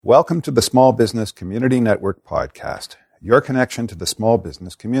Welcome to the Small Business Community Network podcast, your connection to the small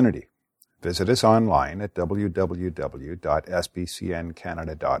business community. Visit us online at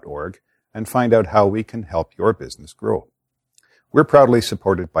www.sbcncanada.org and find out how we can help your business grow. We're proudly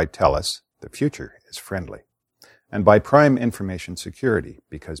supported by TELUS, the future is friendly, and by Prime Information Security,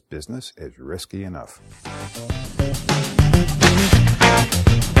 because business is risky enough.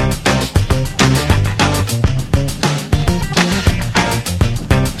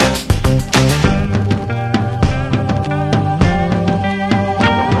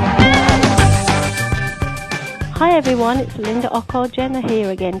 Hi everyone, it's Linda Ockel-Jenner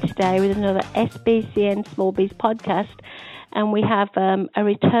here again today with another SBCN Small Biz podcast, and we have a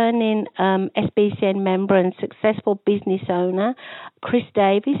returning SBCN member and successful business owner, Chris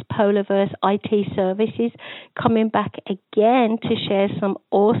Davis, Polarverse IT Services, coming back again to share some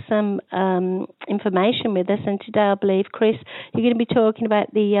awesome information with us. And today, I believe, Chris, you're going to be talking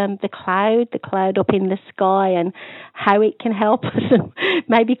about the cloud up in the sky and how it can help us.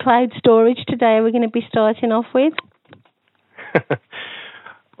 Maybe cloud storage today we're going to be starting off with.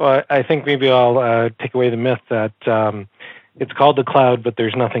 Well, I think maybe I'll take away the myth that it's called the cloud, but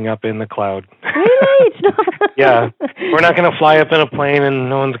there's nothing up in the cloud. Really? It's not? Yeah. We're not going to fly up in a plane and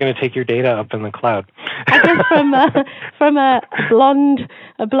no one's going to take your data up in the cloud. I guess from a blonde,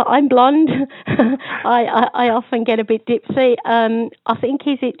 I'm blonde, I often get a bit dipsy. I think,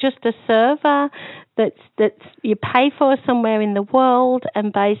 is it just a server that's you pay for somewhere in the world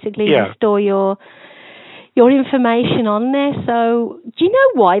and basically you store your information on there? So do you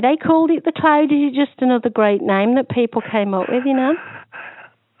know why they called it the cloud? Is it just another great name that people came up with, you know?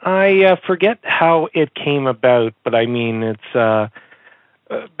 I forget how it came about, but I mean, it's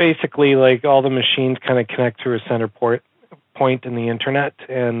basically like all the machines kind of connect through a center point in the internet,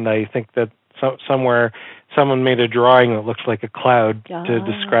 and I think that somewhere someone made a drawing that looks like a cloud to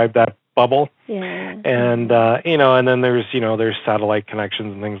describe that bubble. Yeah. And and then there's satellite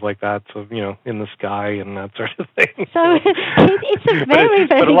connections and things like that, so in the sky and that sort of thing. So it's a very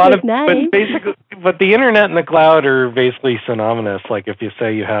good name. But the internet and the cloud are basically synonymous. Like if you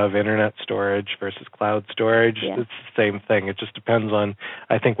say you have internet storage versus cloud storage, it's the same thing. It just depends on,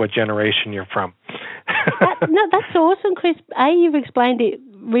 I think, what generation you're from. That's awesome, Chris. You've explained it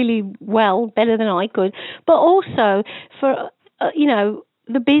really well, better than I could. But also for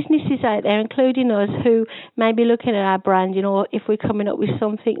the businesses out there, including us, who may be looking at our branding, or if we're coming up with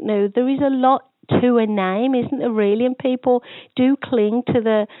something new, there is a lot to a name, isn't there, really? And people do cling to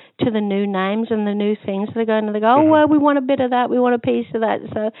the new names and the new things. They go, oh, well, we want a bit of that, we want a piece of that.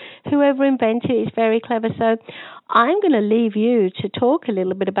 So whoever invented it is very clever. So I'm going to leave you to talk a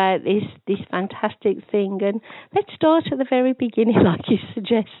little bit about this fantastic thing. And let's start at the very beginning, like you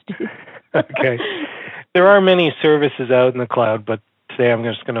suggested. Okay. There are many services out in the cloud, but today I'm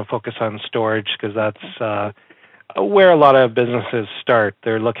just going to focus on storage because that's where a lot of businesses start.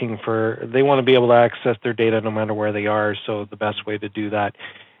 They want to be able to access their data no matter where they are. So the best way to do that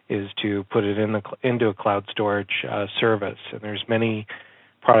is to put it into a cloud storage service. And there's many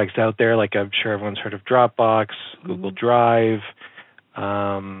products out there, like I'm sure everyone's heard of Dropbox, Google Drive,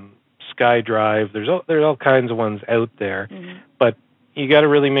 SkyDrive. There's all kinds of ones out there, but you got to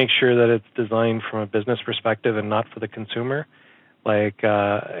really make sure that it's designed from a business perspective and not for the consumer.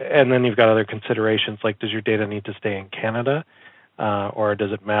 And then you've got other considerations, like does your data need to stay in Canada, or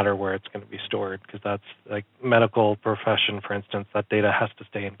does it matter where it's going to be stored? Because that's like medical profession, for instance, that data has to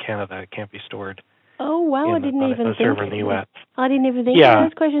stay in Canada. It can't be stored. Oh, wow, I didn't even think in the US. I didn't even think of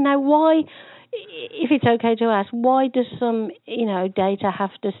this question. Now, why, if it's okay to ask, why does some data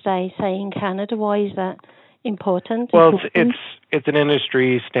have to stay, say, in Canada? Why is that important? Well, it's an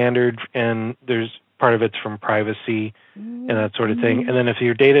industry standard, and there's part of it's from privacy and that sort of thing. And then if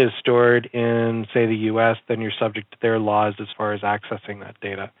your data is stored in, say, the U.S., then you're subject to their laws as far as accessing that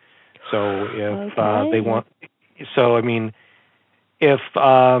data. So if they want, if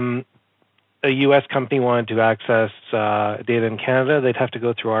a U.S. company wanted to access data in Canada, they'd have to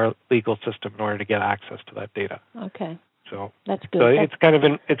go through our legal system in order to get access to that data. Okay. So that's good. So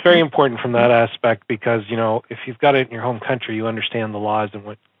it's very important from that aspect because if you've got it in your home country, you understand the laws and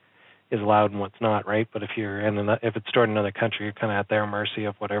what is allowed and what's not, right? But if it's stored in another country, you're kind of at their mercy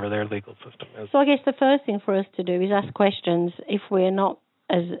of whatever their legal system is. So I guess the first thing for us to do is ask questions. If we're not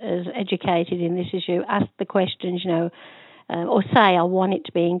as educated in this issue, ask the questions, or say, I want it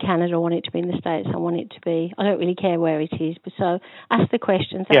to be in Canada, I want it to be in the States, I want it to be, I don't really care where it is. But so ask the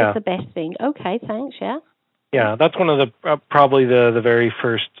questions. That's the best thing. Okay, thanks, Yeah, that's one of the probably the very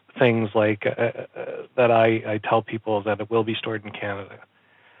first things that I tell people is that it will be stored in Canada.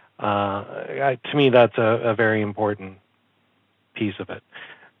 To me, that's a very important piece of it.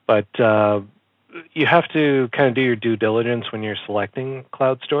 But you have to kind of do your due diligence when you're selecting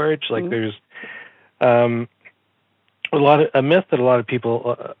cloud storage. Like there's a myth that a lot of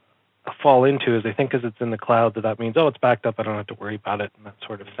people fall into is they think because it's in the cloud that means, oh, it's backed up, I don't have to worry about it and that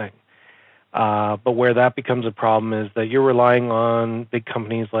sort of thing. But where that becomes a problem is that you're relying on big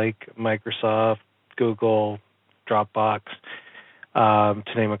companies like Microsoft, Google, Dropbox,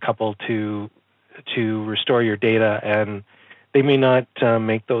 to name a couple, to restore your data, and they may not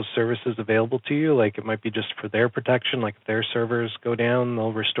make those services available to you. Like it might be just for their protection. Like if their servers go down,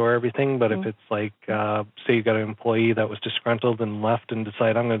 they'll restore everything. But if it's like, say you got an employee that was disgruntled and left and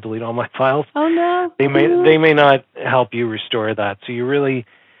decided I'm going to delete all my files, oh no, they may not help you restore that. So you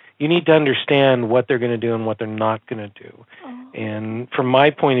need to understand what they're going to do and what they're not going to do. And from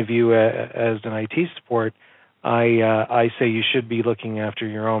my point of view as an IT support, I say you should be looking after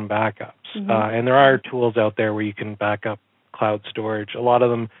your own backups. And there are tools out there where you can back up cloud storage. A lot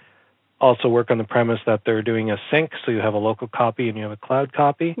of them also work on the premise that they're doing a sync, so you have a local copy and you have a cloud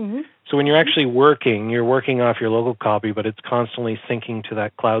copy. So when you're actually working, you're working off your local copy, but it's constantly syncing to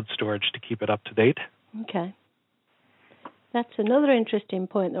that cloud storage to keep it up to date. Okay. That's another interesting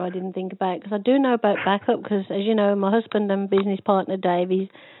point that I didn't think about, because I do know about backup, because as you know, my husband and business partner Dave, he's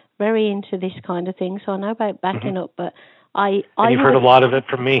very into this kind of thing, so I know about backing up, but you've heard a lot of it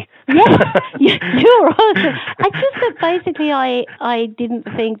from me. Yeah, you're right. I just that basically I didn't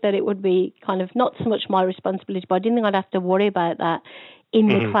think that it would be kind of not so much my responsibility, but I didn't think I'd have to worry about that in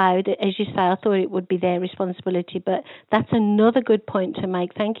the cloud. As you say, I thought it would be their responsibility, but that's another good point to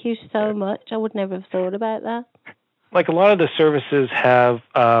make. Thank you so much. I would never have thought about that. Like a lot of the services have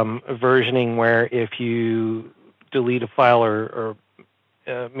versioning where if you delete a file or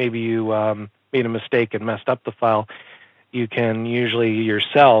maybe you made a mistake and messed up the file, you can usually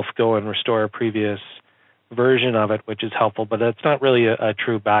yourself go and restore a previous version of it, which is helpful, but it's not really a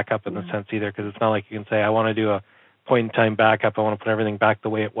true backup in the sense either, because it's not like you can say, I want to do a point-in-time backup, I want to put everything back the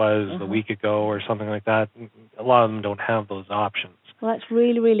way it was a week ago or something like that. A lot of them don't have those options. Well, that's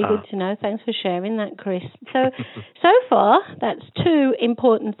really, really good to know. Thanks for sharing that, Chris. So far, that's two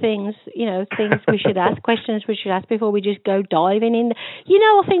important things, things we should ask, questions we should ask before we just go diving in.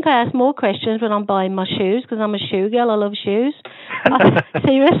 I think I ask more questions when I'm buying my shoes, because I'm a shoe girl. I love shoes.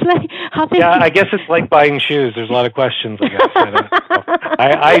 Seriously. I guess it's like buying shoes. There's a lot of questions, I guess.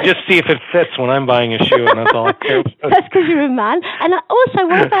 I just see if it fits when I'm buying a shoe, and that's all I care about. That's because you're a man. And also,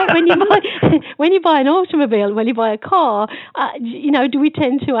 what about when you buy an automobile, when you buy a car, do we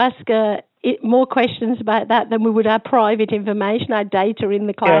tend to ask more questions about that than we would our private information, our data in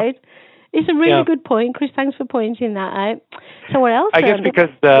the cloud? Yeah. It's a really good point, Chris. Thanks for pointing that out. So what else? I guess because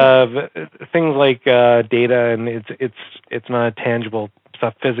things like data, and it's not a tangible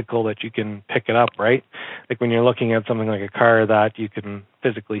stuff, physical, that you can pick it up, right? Like when you're looking at something like a car, that you can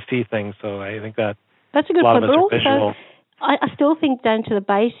physically see things. So I think that's a good point. But also, I still think down to the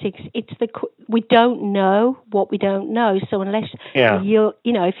basics, we don't know what we don't know. So unless you're,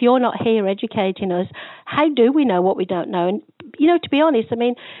 if you're not here educating us, how do we know what we don't know? And to be honest, I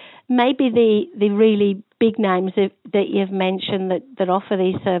mean, maybe the really big names that you've mentioned that offer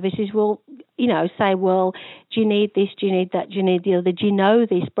these services will, say, well, do you need this? Do you need that? Do you need the other? Do you know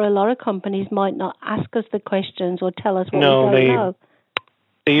this? But a lot of companies might not ask us the questions or tell us what we don't know.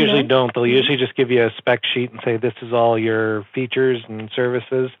 They usually don't. They'll usually just give you a spec sheet and say, this is all your features and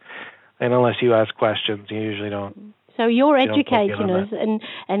services. And unless you ask questions, you usually don't. So you're educating us,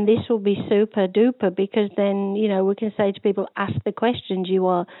 and this will be super duper, because then, we can say to people, ask the questions. You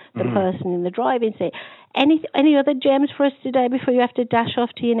are the person in the driving seat. Any other gems for us today before you have to dash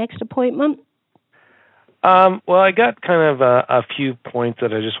off to your next appointment? Well, I got kind of a few points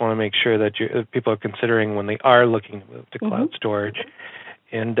that I just want to make sure that people are considering when they are looking to move to cloud storage.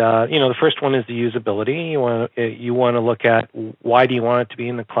 And, the first one is the usability. You want to look at, why do you want it to be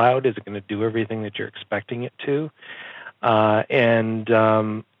in the cloud? Is it going to do everything that you're expecting it to? And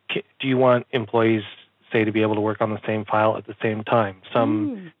do you want employees, say, to be able to work on the same file at the same time?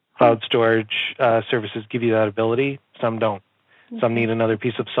 Some cloud storage services give you that ability. Some don't. Some need another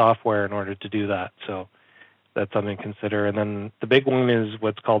piece of software in order to do that. So that's something to consider. And then the big one is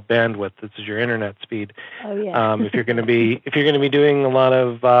what's called bandwidth. This is your internet speed. Oh yeah. If you're going to be doing a lot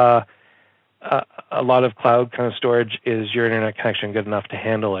of cloud kind of storage, is your internet connection good enough to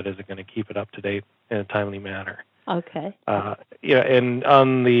handle it? Is it going to keep it up to date in a timely manner? Okay. And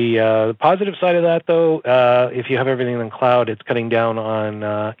on the positive side of that, though, if you have everything in the cloud, it's cutting down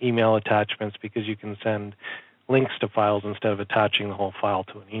on email attachments, because you can send links to files instead of attaching the whole file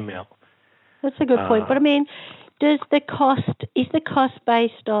to an email. That's a good point. But I mean, is the cost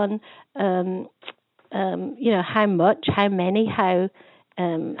based on, how much, how many, how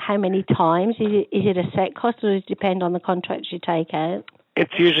how many times? Is it a set cost, or does it depend on the contracts you take out?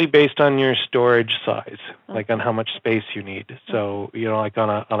 It's usually based on your storage size, like on how much space you need. So, like on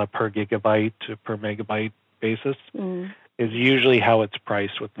a per gigabyte to per megabyte basis is usually how it's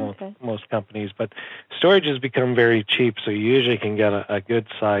priced with most companies. But storage has become very cheap, so you usually can get a good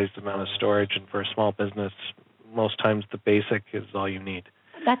sized amount of storage. And for a small business, most times the basic is all you need.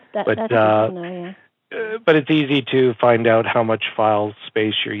 That's good to know, yeah. But it's easy to find out how much file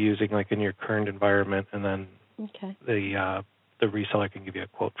space you're using, like in your current environment, and then the reseller can give you a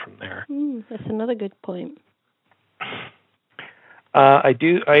quote from there. That's another good point. I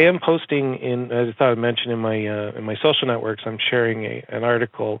am posting as I thought I mentioned in my social networks. I'm sharing an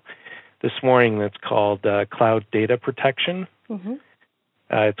article this morning that's called Cloud Data Protection.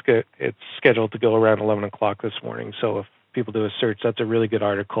 It's scheduled to go around 11 o'clock this morning. So if people do a search, that's a really good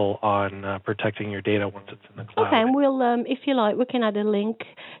article on protecting your data once it's in the cloud. Okay, and we'll, if you like, we can add a link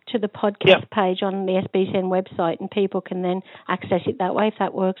to the podcast page on the SBCN website, and people can then access it that way if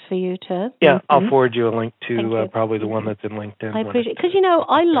that works for you too. Yeah, I'll forward you a link to probably the one that's in LinkedIn. I appreciate it, because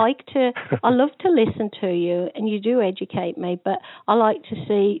I love to listen to you, and you do educate me, but I like to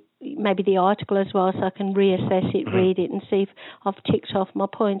see maybe the article as well, so I can reassess it, read it, and see if I've ticked off my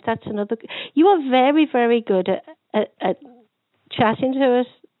points. That's another. You are very, very good at chatting to us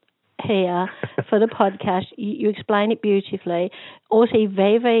here for the podcast. You explain it beautifully. Also, you're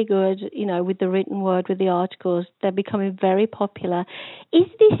very, very good, with the written word, with the articles. They're becoming very popular. Is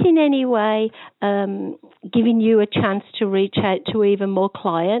this in any way giving you a chance to reach out to even more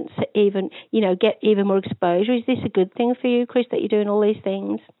clients, even, get even more exposure? Is this a good thing for you, Chris, that you're doing all these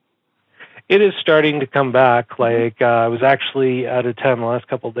things? It is starting to come back. Like I was actually out of town the last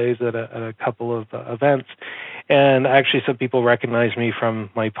couple of days at a couple of events, and actually some people recognize me from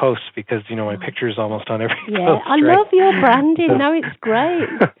my posts because my picture is almost on every post. Yeah, I love your branding. No, it's great,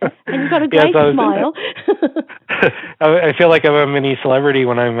 and you've got a great smile. I feel like I'm a mini celebrity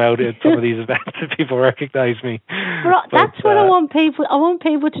when I'm out at some of these events and people recognize me. That's what I want people. I want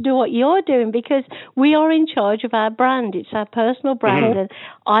people to do what you're doing, because we are in charge of our brand. It's our personal brand, and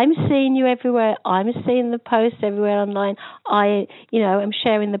I'm seeing you everywhere. I'm seeing the posts everywhere online. I'm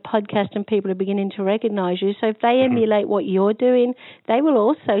sharing the podcast, and people are beginning to recognize you. So if they emulate what you're doing, they will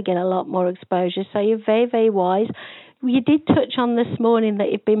also get a lot more exposure. So you're very, very wise. You did touch on this morning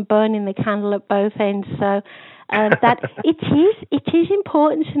that you've been burning the candle at both ends. So that it is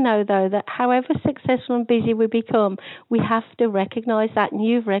important to know, though, that however successful and busy we become, we have to recognise that, and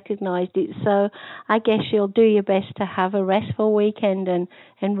you've recognised it. So I guess you'll do your best to have a restful weekend and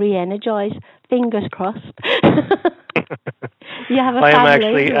re-energise. Fingers crossed. You have a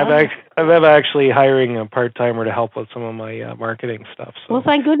family. I'm actually hiring a part-timer to help with some of my marketing stuff. So well,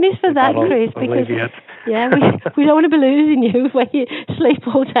 thank goodness for that, Chris. Because we don't want to be losing you when you sleep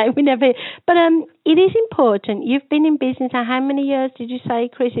all day. We never. But it is important. You've been in business now. How many years did you say,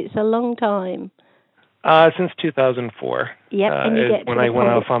 Chris? It's a long time. Since 2004. Yep, and you get when I went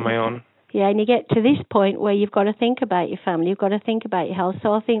off on my own. Yeah, and you get to this point where you've got to think about your family, you've got to think about your health.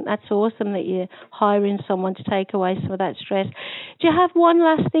 So I think that's awesome that you're hiring someone to take away some of that stress. Do you have one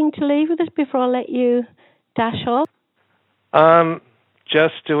last thing to leave with us before I let you dash off?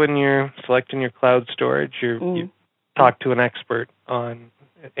 Just selecting your cloud storage, you talk to an expert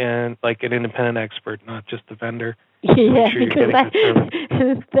and like an independent expert, not just the vendor. Yeah, because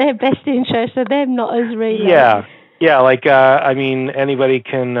their best interest, so they're not as real. Yeah, anybody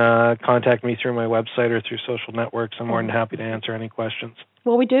can contact me through my website or through social networks. I'm more than happy to answer any questions.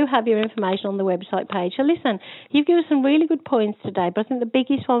 Well, we do have your information on the website page. So listen, you've given us some really good points today, but I think the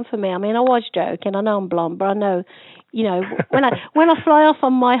biggest one for me, I was joking, I know I'm blonde, but I know, when I fly off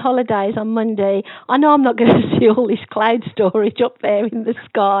on my holidays on Monday, I know I'm not going to see all this cloud storage up there in the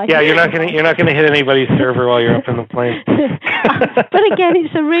sky. Yeah, you're not going to hit anybody's server while you're up in the plane. But again,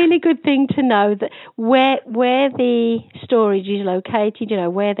 it's a really good thing to know that where the storage is located,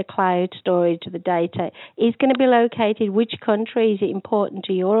 where the cloud storage of the data is going to be located, which country is it important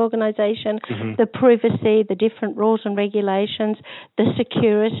to your organization, the privacy, the different rules and regulations, the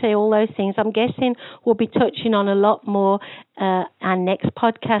security, all those things. I'm guessing we'll be touching on a lot more our next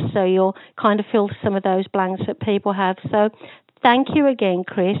podcast, so you'll kind of fill some of those blanks that people have. So thank you again,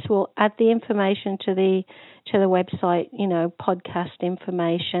 Chris. We'll add the information to the website, podcast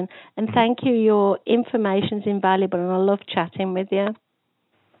information. And thank you. Your information's invaluable, and I love chatting with you.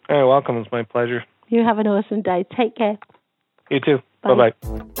 You're welcome. It's my pleasure. You have an awesome day. Take care. You too.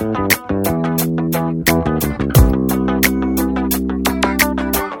 Bye-bye.